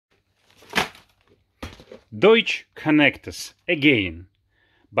Deutsch connectors again,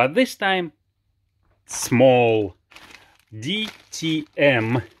 but this time small,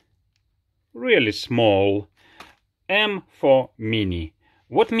 DTM, really small, M for mini.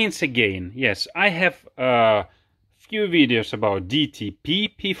 What means again? Yes, I have a few videos about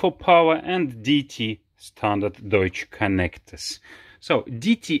DTP, P for power, and DT, standard Deutsch connectors. So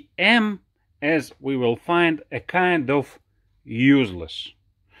DTM, as we will find, a kind of useless.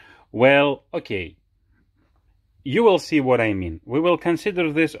 Well, okay, you will see what I mean. We will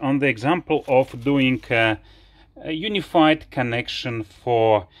consider this on the example of doing a unified connection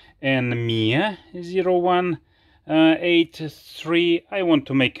for NMIA 0183. I want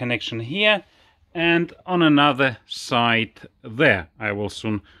to make connection here and on another side there. I will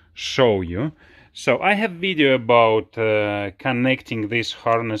soon show you. So I have video about connecting this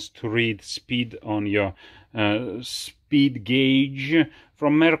harness to read speed on your speed gauge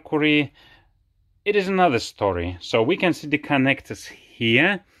from mercury. It is another story. So we can see the connectors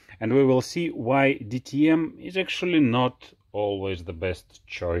here, and we will see why DTM is actually not always the best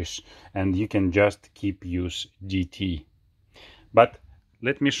choice, and you can just keep use DT. But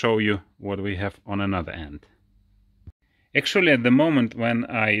let me show you what we have on another end. Actually, at the moment when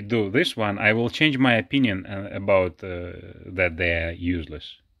I do this one, I will change my opinion about that they are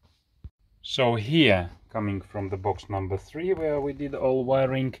useless. So here, coming from the box number 3, where we did all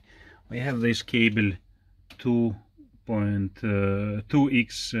wiring, we have this cable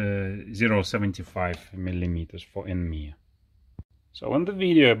 2x075 millimeters for NMIA. So in the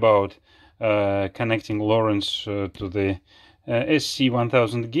video about connecting Lawrence to the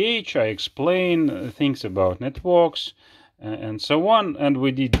SC1000 gauge, I explain things about networks and so on, and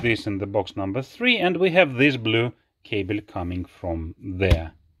we did this in the box number 3, and we have this blue cable coming from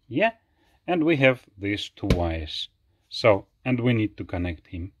there, yeah, and we have these 2 wires. So, and we need to connect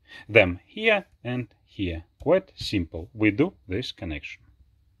them here and here. Quite simple. We do this connection.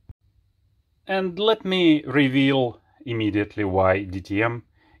 And let me reveal immediately why DTM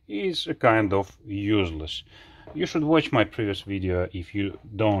is a kind of useless. You should watch my previous video if you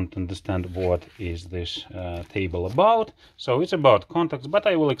don't understand what is this table about. So it's about contacts, but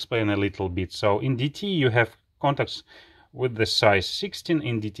I will explain a little bit. So in DT you have contacts with the size 16,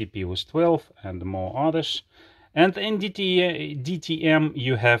 in DTP with 12 and more others. And in DTM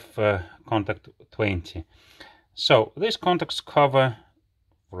you have contact 20. So these contacts cover,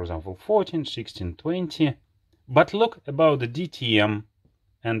 for example, 14, 16, 20. But look about the DTM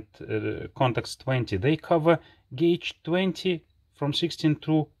and contacts 20. They cover gauge 20 from 16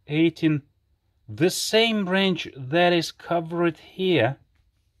 to 18. The same range that is covered here.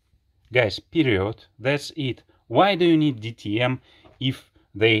 Guys, period. That's it. Why do you need DTM if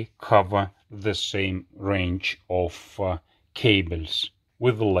they cover the same range of cables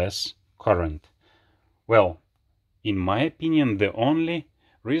with less current? Well, in my opinion, the only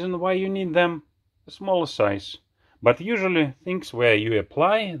reason why you need them, a smaller size. But usually things where you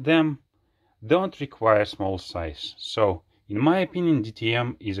apply them don't require small size. So in my opinion,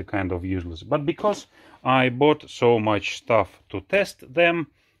 DTM is a kind of useless. But because I bought so much stuff to test them,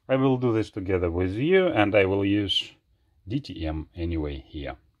 I will do this together with you, and I will use DTM anyway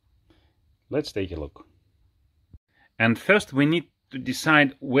here. Let's take a look. And first we need to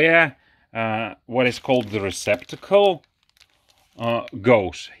decide where what is called the receptacle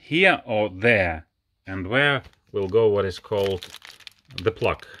goes, here or there, and where will go what is called the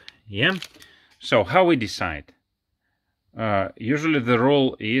plug. Yeah. So how we decide? Usually the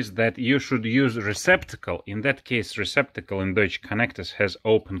rule is that you should use receptacle. In that case, receptacle in Deutsch connectors has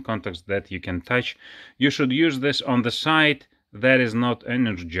open contacts that you can touch. You should use this on the side that is not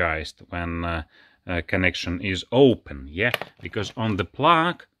energized when connection is open. Yeah, because on the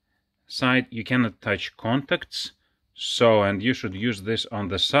plug side you cannot touch contacts. So, and you should use this on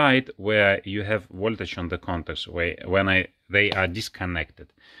the side where you have voltage on the contacts, when they are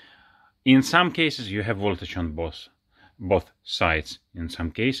disconnected. In some cases you have voltage on both sides. In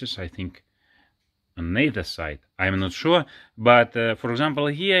some cases, I think on neither side. I'm not sure. But for example,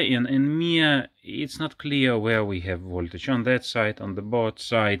 here in MIA, it's not clear where we have voltage on that side, on the both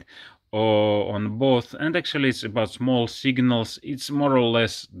side, or on both. And actually it's about small signals. It's more or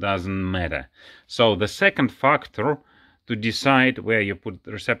less doesn't matter. So the second factor to decide where you put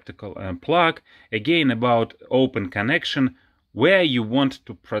the receptacle and plug, again about open connection, where you want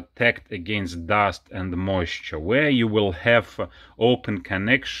to protect against dust and moisture, where you will have open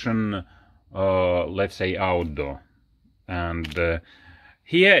connection, let's say outdoor. And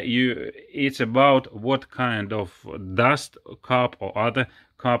here it's about what kind of dust cap or other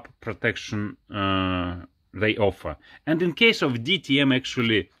cap protection they offer. And in case of DTM,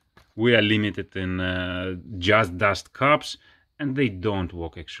 actually we are limited in just dust cups, and they don't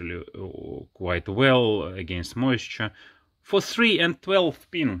work actually quite well against moisture for 3 and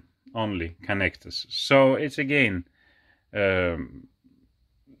 12 pin only connectors. So it's again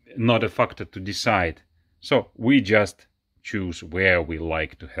not a factor to decide. So we just choose where we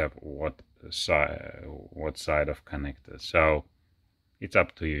like to have what side of connector. So it's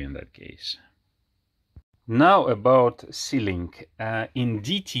up to you in that case. Now about sealing. In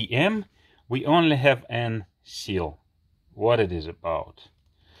DTM we only have an seal. What it is about?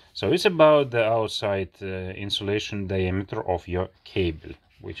 So it's about the outside insulation diameter of your cable,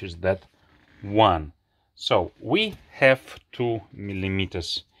 which is that one. So we have 2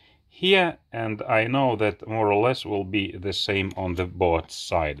 millimeters here, and I know that more or less will be the same on the both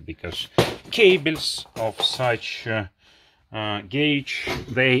side, because cables of such gauge,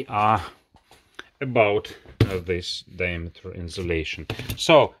 they are about this diameter insulation.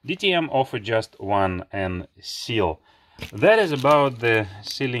 So DTM offer just one N seal. That is about the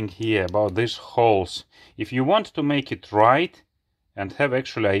sealing here, about these holes. If you want to make it right and have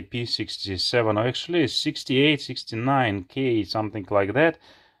actually IP67 or actually 68, 69K, something like that,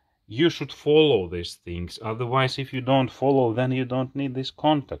 you should follow these things. Otherwise, if you don't follow, then you don't need this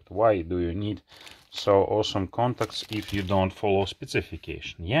contact. Why do you need so awesome contacts if you don't follow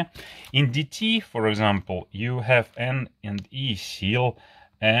specification? Yeah, in DT, for example, you have N and E seal,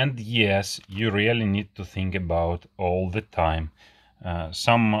 and yes, you really need to think about all the time.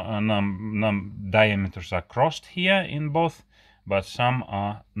 Some diameters are crossed here in both, but some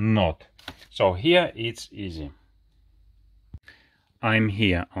are not. So here it's easy. I'm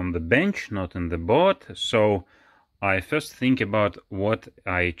here on the bench, not in the board, so I first think about what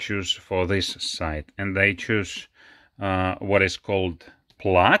I choose for this side, and I choose what is called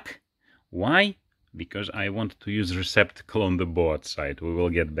plug. Why? Because I want to use receptacle on the board side. We will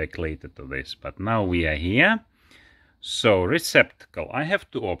get back later to this, but now we are here. So receptacle, I have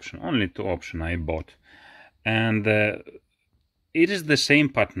two options, only two options I bought, and it is the same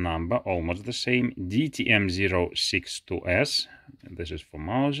part number, almost the same, DTM062S. This is for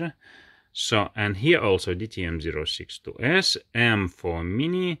Mauser. So, and here also DTM062S, M for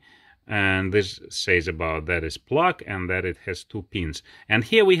mini, and this says about that is plug and that it has 2 pins. And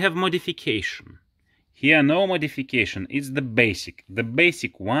here we have modification. Here no modification, it's the basic. The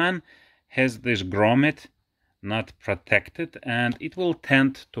basic one has this grommet not protected, and it will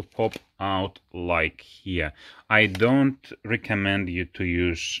tend to pop out like here. I don't recommend you to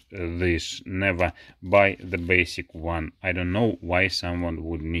use this. Never buy the basic one. I don't know why someone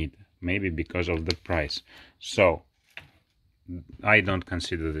would need. Maybe because of the price. So I don't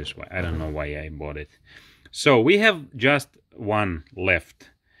consider this one. I don't know why I bought it. So we have just one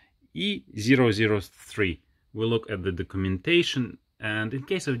left, E003. We look at the documentation, and in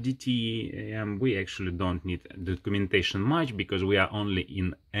case of DTM we actually don't need documentation much because we are only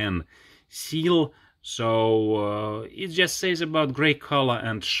in N seal. So it just says about gray color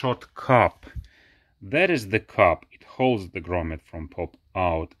and short cup. That is the cup. It holds the grommet from pop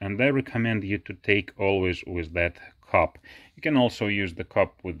out, and I recommend you to take always with that cup. You can also use the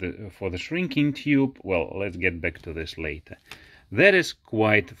cup with for the shrinking tube. Well, let's get back to this later. That is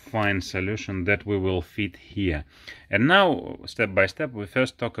quite fine solution that we will fit here. And now, step by step, we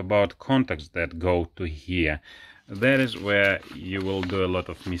first talk about contacts that go to here. That is where you will do a lot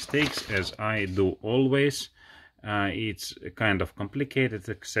of mistakes, as I do always. It's kind of complicated,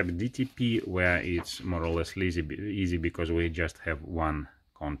 except DTP, where it's more or less easy because we just have one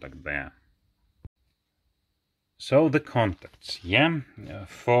contact there. So the contacts, yeah.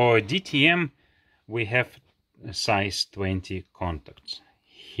 For DTM, we have size 20 contacts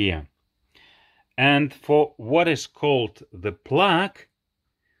here. And for what is called the plug,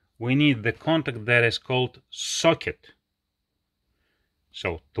 we need the contact that is called socket.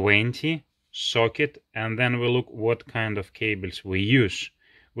 So 20 socket, and then we look what kind of cables we use.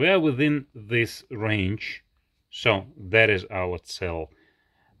 We are within this range, so that is our cell.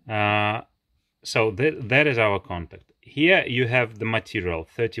 So that is our contact. Here you have the material,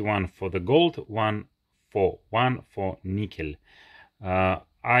 31 for the gold, one for nickel.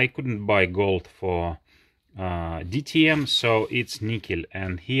 I couldn't buy gold for DTM, so it's nickel,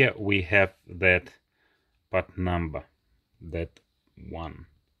 and here we have that part number, that one.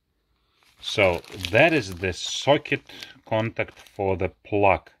 So that is the socket contact for the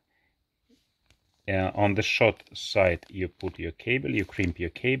plug. On the short side you put your cable, you crimp your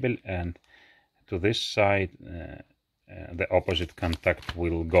cable, and to this side the opposite contact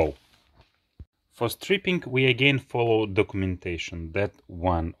will go. For stripping we again follow documentation, that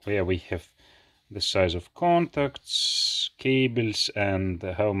one where we have the size of contacts, cables, and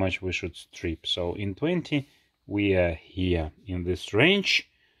how much we should strip. So in 20 we are here in this range,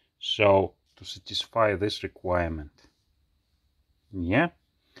 so to satisfy this requirement, yeah,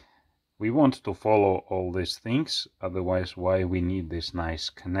 we want to follow all these things, otherwise why we need this nice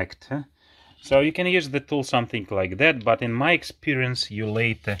connector. So you can use the tool something like that, but in my experience you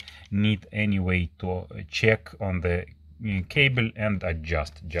later need anyway to check on the cable and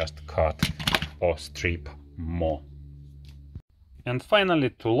adjust, just cut or strip more. And finally,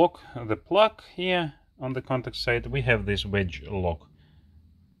 to lock the plug here on the contact side, we have this wedge lock,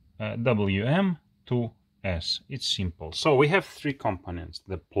 WM2S. It's simple. So we have three components: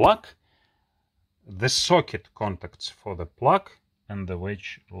 the plug, the socket contacts for the plug, and the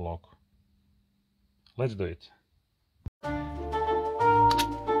wedge lock. Let's do it.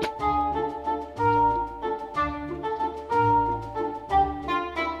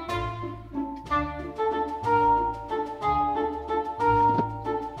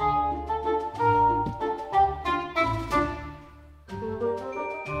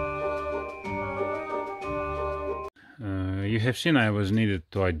 You have seen I was needed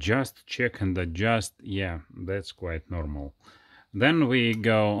to adjust, check and adjust. Yeah, that's quite normal. Then we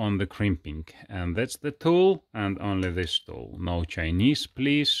go on the crimping, and that's the tool and only this tool. No Chinese,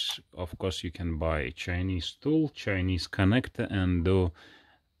 please. Of course you can buy a Chinese tool, Chinese connector, and do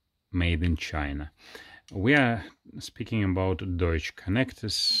made in China. We are speaking about DEUTSCH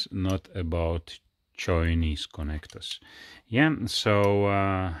connectors, not about Chinese connectors. Yeah,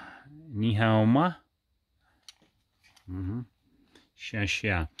 so ni hao ma. Xia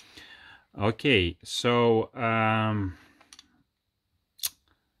xia. Okay, so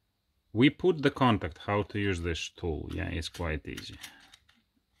we put the contact. How to use this tool? Yeah, it's quite easy.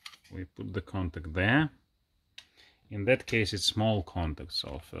 We put the contact there. In that case, it's small contact.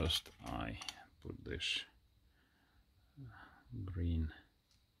 So first I put this green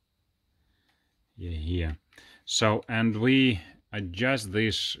here. So, and we adjust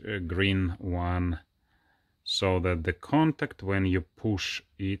this green one so that the contact, when you push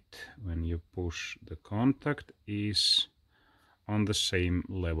it, when you push the contact, is on the same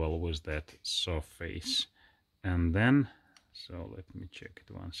level with that surface. And then, so let me check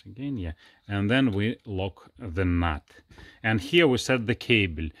it once again, yeah, and then we lock the nut. And here we set the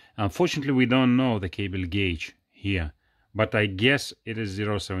cable. Unfortunately we don't know the cable gauge here, but I guess it is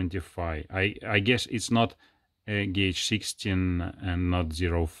 0.75. I guess it's not gauge 16 and not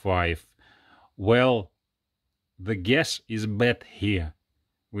 0.5. Well, the guess is bad here.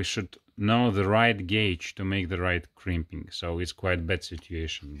 We should know the right gauge to make the right crimping. So it's quite bad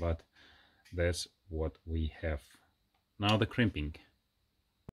situation, but that's what we have. Now the crimping.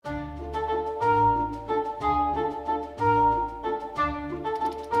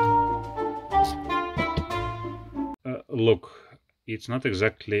 Look, it's not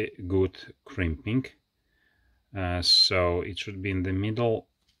exactly good crimping. So it should be in the middle,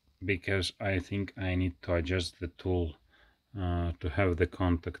 because I think I need to adjust the tool to have the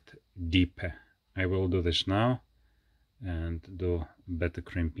contact deeper. I will do this now and do better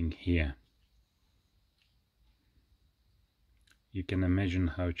crimping here. You can imagine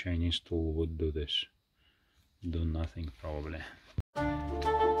how Chinese tool would do this. Do nothing probably.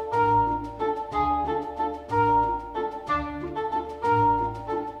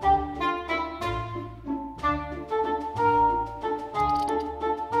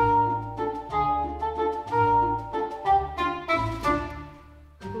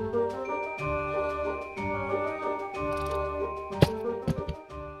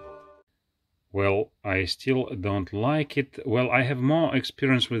 Well, I still don't like it. Well, I have more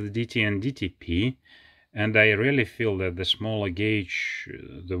experience with DT and DTP, and I really feel that the smaller gauge,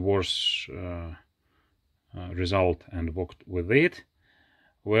 the worse result, and worked with it.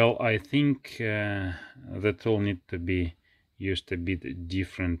 Well, I think the tool needs to be used a bit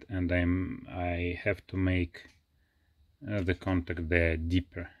different, and I have to make the contact there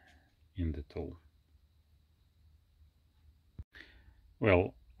deeper in the tool.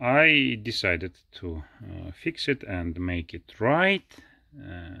 Well, I decided to fix it and make it right.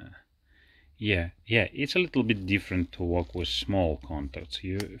 Yeah, it's a little bit different to work with small contacts.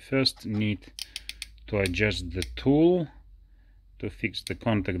 You first need to adjust the tool to fix the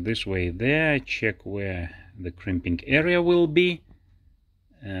contact this way there, check where the crimping area will be.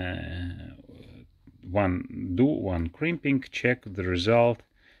 Do one crimping, check the result,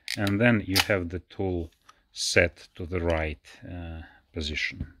 and then you have the tool set to the right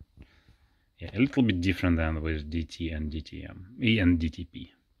position. Yeah, a little bit different than with DT and DTM and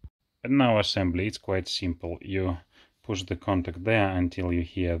DTP. And now assembly, it's quite simple. You push the contact there until you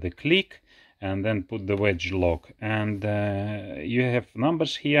hear the click, and then put the wedge lock. And you have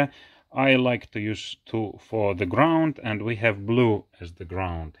numbers here. I like to use 2 for the ground, and we have blue as the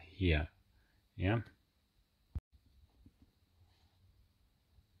ground here. Yeah.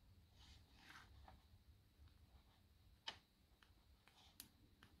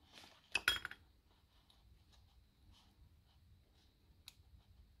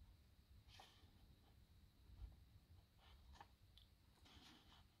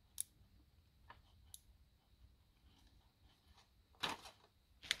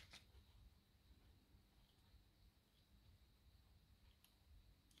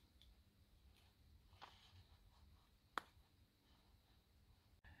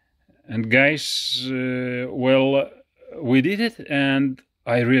 And guys, well, we did it, and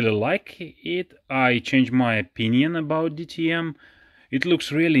I really like it. I changed my opinion about DTM. It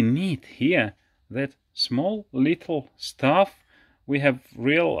looks really neat here. That small little stuff. We have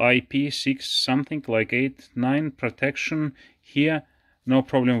real IP6 something like 8-9 protection here. No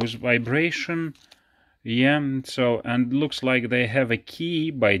problem with vibration. Yeah, so, and looks like they have a key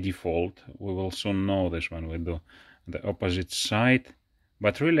by default. We will soon know this when we do the opposite side.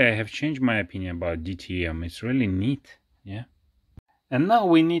 But really, I have changed my opinion about DTM. It's really neat, yeah. And now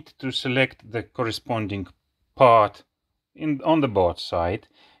we need to select the corresponding part on the board side.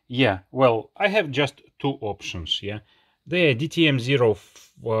 Yeah, well, I have just 2 options, yeah. They are DTM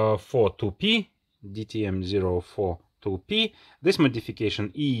 042P, DTM 042P, this modification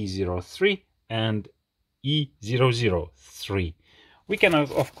E03 and E003. We can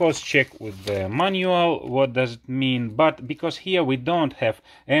of course check with the manual what does it mean, but because here we don't have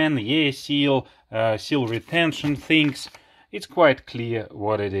NE seal, seal retention things, it's quite clear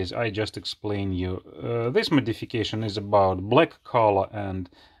what it is. I just explain you. This modification is about black color and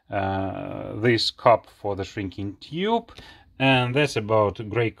this cup for the shrinking tube, and that's about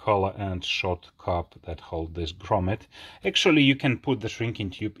gray color and short cup that hold this grommet. Actually, you can put the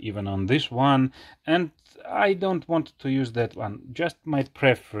shrinking tube even on this one, and I don't want to use that one. Just my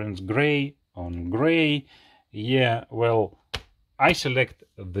preference, gray on gray. Yeah, well, I select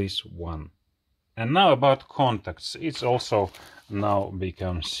this one. And now about contacts. It's also now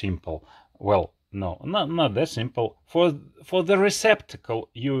become simple. Well, no, not that simple. For the receptacle,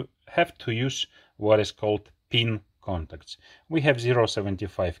 you have to use what is called pin contacts. We have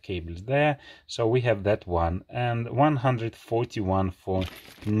 0.75 cables there, so we have that one, and 141 for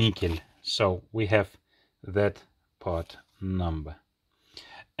nickel. So we have that part number.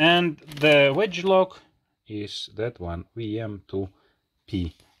 And the wedge lock is that one,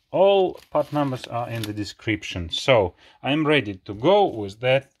 VM2P. All part numbers are in the description. So I'm ready to go with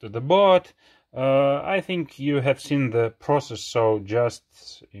that to the board. I think you have seen the process, so just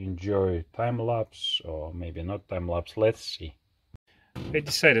enjoy time-lapse, or maybe not time-lapse, let's see. I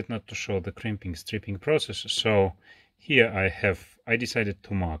decided not to show the crimping stripping process, so here I decided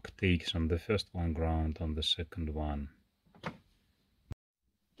to mark takes on the first one, ground on the second one.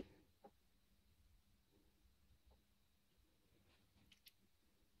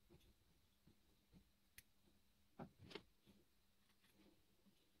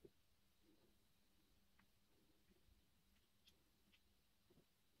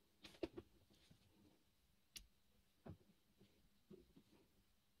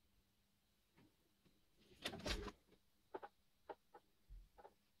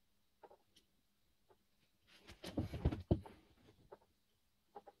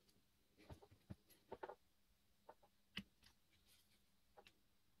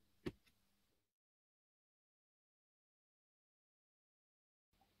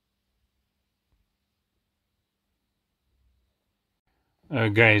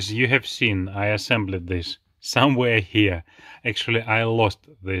 Guys, you have seen I assembled this somewhere here. Actually, I lost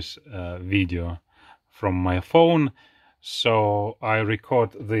this video from my phone, so I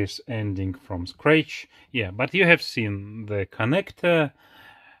record this ending from scratch. Yeah, but you have seen the connector,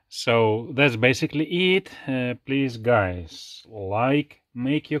 so that's basically it. Please, guys, like,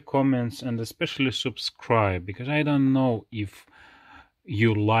 make your comments, and especially subscribe, because I don't know if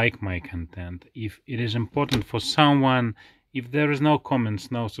you like my content, if it is important for someone. If there is no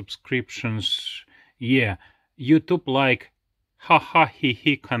comments, no subscriptions, yeah, YouTube like haha he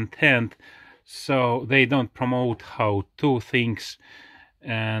he content, so they don't promote how-to things,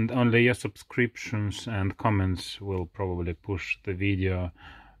 and only your subscriptions and comments will probably push the video.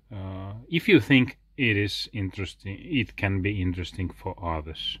 If you think it is interesting, it can be interesting for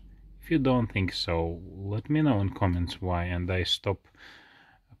others. If you don't think so, let me know in comments why, and I stop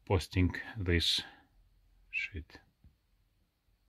posting this shit.